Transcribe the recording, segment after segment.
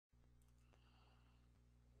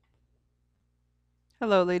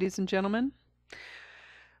Hello, ladies and gentlemen.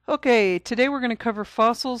 Okay, today we're going to cover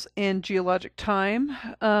fossils and geologic time.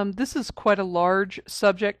 This is quite a large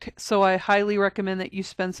subject, so I highly recommend that you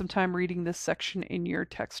spend some time reading this section in your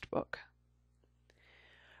textbook.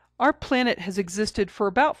 Our planet has existed for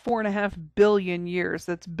about 4.5 billion years.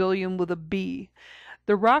 That's billion with a B.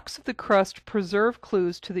 The rocks of the crust preserve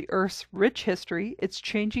clues to the Earth's rich history, its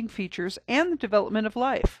changing features, and the development of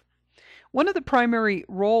life. One of the primary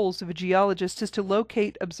roles of a geologist is to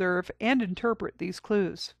locate, observe, and interpret these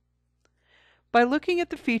clues. By looking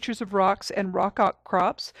at the features of rocks and rock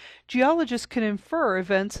outcrops, geologists can infer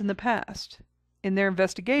events in the past. In their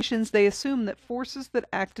investigations, they assume that forces that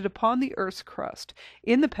acted upon the Earth's crust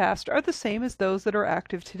in the past are the same as those that are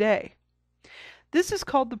active today. This is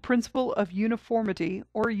called the principle of uniformity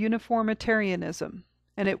or uniformitarianism,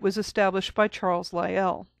 and it was established by Charles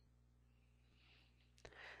Lyell.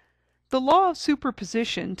 The law of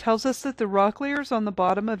superposition tells us that the rock layers on the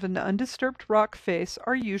bottom of an undisturbed rock face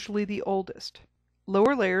are usually the oldest.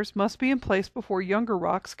 Lower layers must be in place before younger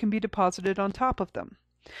rocks can be deposited on top of them.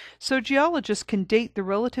 So geologists can date the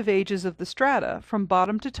relative ages of the strata from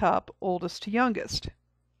bottom to top, oldest to youngest.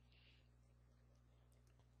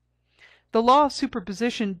 The law of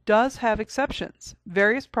superposition does have exceptions.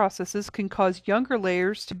 Various processes can cause younger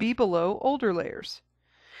layers to be below older layers.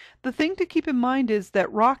 The thing to keep in mind is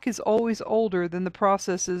that rock is always older than the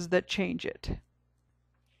processes that change it.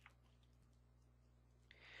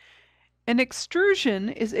 An extrusion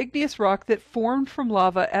is igneous rock that formed from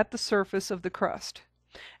lava at the surface of the crust.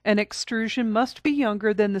 An extrusion must be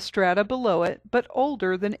younger than the strata below it, but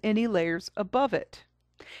older than any layers above it.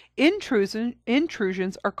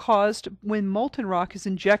 Intrusions are caused when molten rock is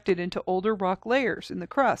injected into older rock layers in the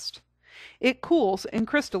crust. It cools and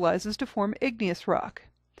crystallizes to form igneous rock.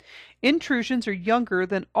 Intrusions are younger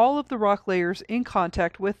than all of the rock layers in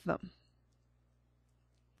contact with them.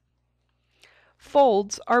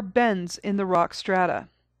 Folds are bends in the rock strata.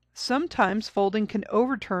 Sometimes folding can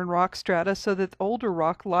overturn rock strata so that older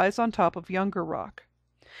rock lies on top of younger rock.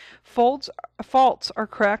 Faults are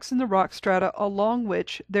cracks in the rock strata along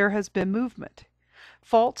which there has been movement.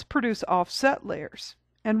 Faults produce offset layers,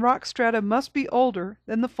 and rock strata must be older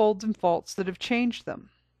than the folds and faults that have changed them.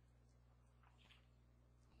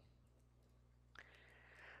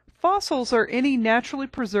 Fossils are any naturally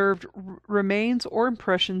preserved remains or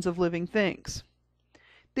impressions of living things.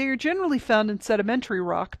 They are generally found in sedimentary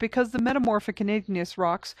rock because the metamorphic and igneous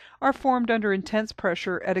rocks are formed under intense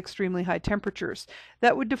pressure at extremely high temperatures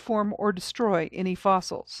that would deform or destroy any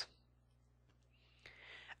fossils.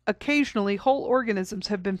 Occasionally, whole organisms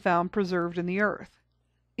have been found preserved in the earth.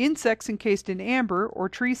 Insects encased in amber or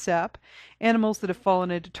tree sap, animals that have fallen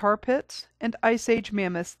into tar pits, and Ice Age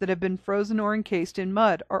mammoths that have been frozen or encased in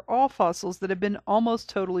mud are all fossils that have been almost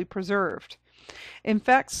totally preserved. In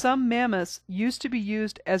fact, some mammoths used to be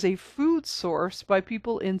used as a food source by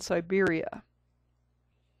people in Siberia.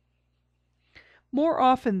 More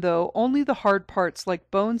often, though, only the hard parts like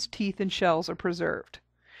bones, teeth, and shells are preserved.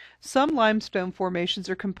 Some limestone formations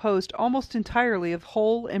are composed almost entirely of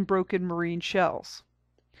whole and broken marine shells.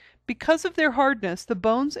 Because of their hardness, the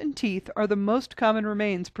bones and teeth are the most common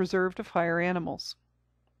remains preserved of higher animals.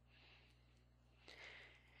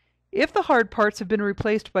 If the hard parts have been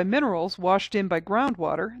replaced by minerals washed in by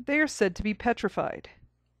groundwater, they are said to be petrified.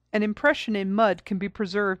 An impression in mud can be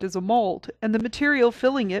preserved as a mold, and the material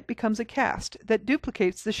filling it becomes a cast that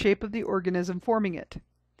duplicates the shape of the organism forming it.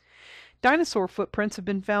 Dinosaur footprints have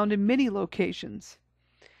been found in many locations.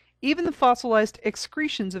 Even the fossilized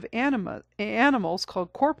excretions of animals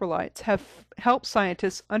called coprolites have helped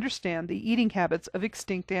scientists understand the eating habits of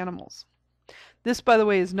extinct animals. This, by the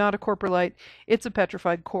way, is not a coprolite, it's a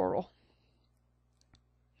petrified coral.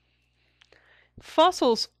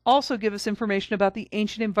 Fossils also give us information about the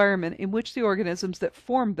ancient environment in which the organisms that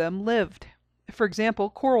formed them lived. For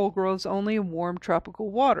example, coral grows only in warm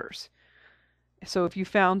tropical waters. So if you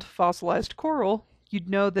found fossilized coral, you'd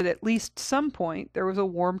know that at least some point there was a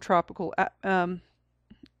warm tropical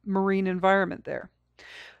marine environment there.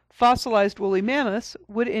 Fossilized woolly mammoths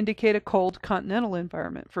would indicate a cold continental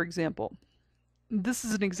environment, for example. This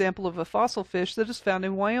is an example of a fossil fish that is found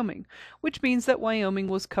in Wyoming, which means that Wyoming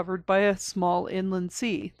was covered by a small inland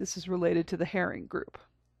sea. This is related to the herring group.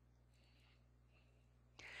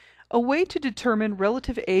 A way to determine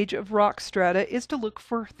relative age of rock strata is to look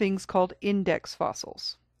for things called index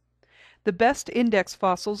fossils. The best index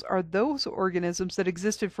fossils are those organisms that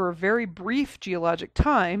existed for a very brief geologic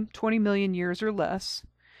time, 20 million years or less,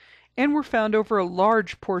 and were found over a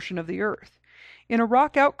large portion of the Earth. In a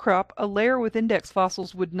rock outcrop, a layer with index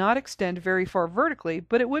fossils would not extend very far vertically,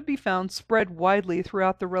 but it would be found spread widely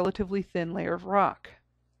throughout the relatively thin layer of rock.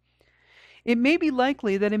 It may be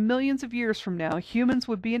likely that in millions of years from now, humans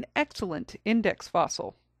would be an excellent index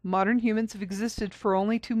fossil. Modern humans have existed for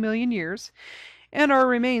only 2 million years, and our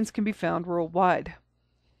remains can be found worldwide.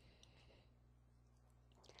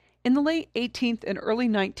 In the late 18th and early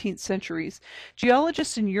 19th centuries,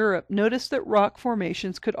 geologists in Europe noticed that rock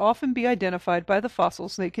formations could often be identified by the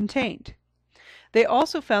fossils they contained. They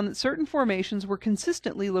also found that certain formations were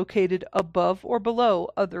consistently located above or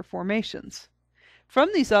below other formations.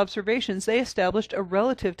 From these observations, they established a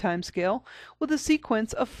relative timescale with a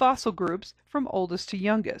sequence of fossil groups from oldest to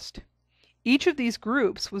youngest. Each of these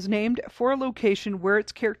groups was named for a location where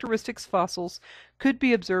its characteristics fossils could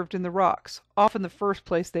be observed in the rocks, often the first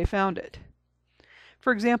place they found it.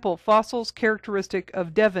 For example, fossils characteristic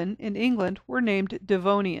of Devon in England were named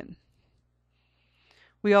Devonian.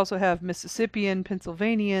 We also have Mississippian,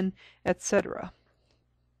 Pennsylvanian, etc.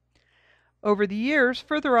 Over the years,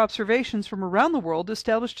 further observations from around the world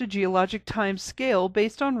established a geologic time scale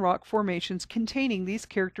based on rock formations containing these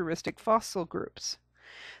characteristic fossil groups.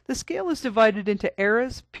 The scale is divided into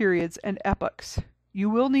eras, periods, and epochs. You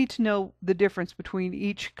will need to know the difference between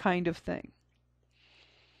each kind of thing.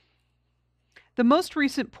 The most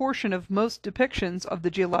recent portion of most depictions of the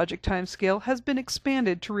geologic time scale has been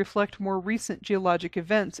expanded to reflect more recent geologic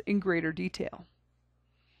events in greater detail.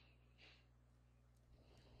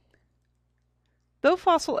 Though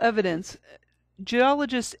fossil evidence,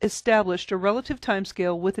 geologists established a relative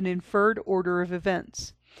timescale with an inferred order of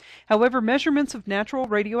events. However, measurements of natural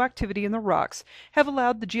radioactivity in the rocks have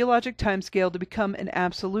allowed the geologic timescale to become an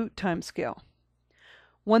absolute timescale,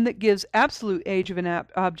 one that gives absolute age of an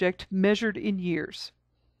object measured in years.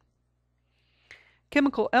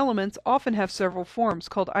 Chemical elements often have several forms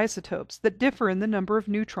called isotopes that differ in the number of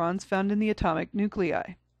neutrons found in the atomic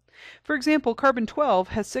nuclei. For example, carbon-12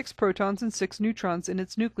 has 6 protons and 6 neutrons in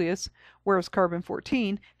its nucleus, whereas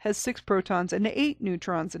carbon-14 has 6 protons and 8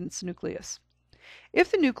 neutrons in its nucleus.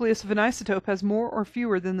 If the nucleus of an isotope has more or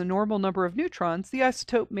fewer than the normal number of neutrons, the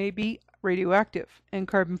isotope may be radioactive, and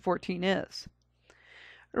carbon-14 is.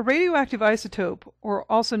 A radioactive isotope, or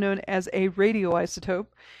also known as a radioisotope,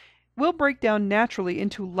 will break down naturally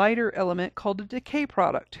into a lighter element called a decay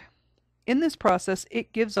product. In this process,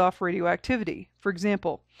 it gives off radioactivity. For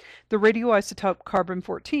example, the radioisotope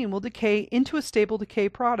carbon-14 will decay into a stable decay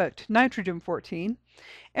product, nitrogen-14,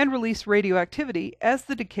 and release radioactivity as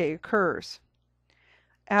the decay occurs.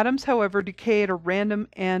 Atoms, however, decay at random,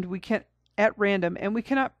 and we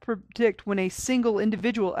cannot predict when a single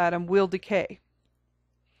individual atom will decay.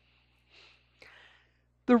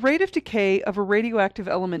 The rate of decay of a radioactive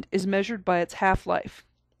element is measured by its half-life.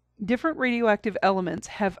 Different radioactive elements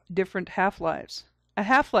have different half-lives. A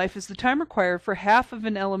half-life is the time required for half of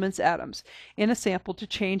an element's atoms in a sample to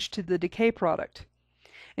change to the decay product.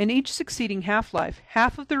 In each succeeding half-life,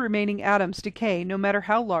 half of the remaining atoms decay no matter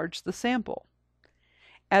how large the sample.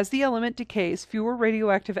 As the element decays, fewer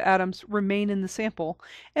radioactive atoms remain in the sample,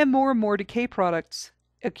 and more decay products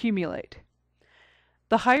accumulate.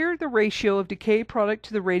 The higher the ratio of decay product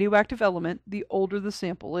to the radioactive element, the older the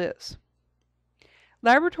sample is.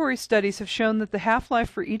 Laboratory studies have shown that the half-life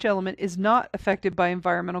for each element is not affected by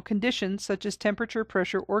environmental conditions such as temperature,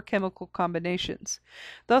 pressure, or chemical combinations.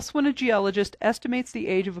 Thus, when a geologist estimates the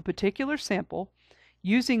age of a particular sample,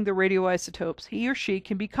 using the radioisotopes, he or she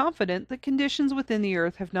can be confident that conditions within the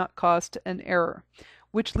Earth have not caused an error,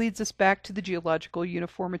 which leads us back to the geological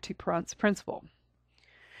uniformity principle.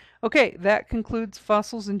 Okay, that concludes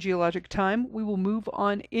fossils in geologic time. We will move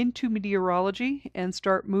on into meteorology and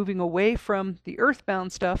start moving away from the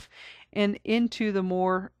earthbound stuff and into the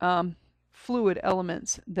more fluid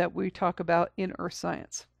elements that we talk about in earth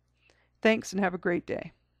science. Thanks and have a great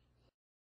day.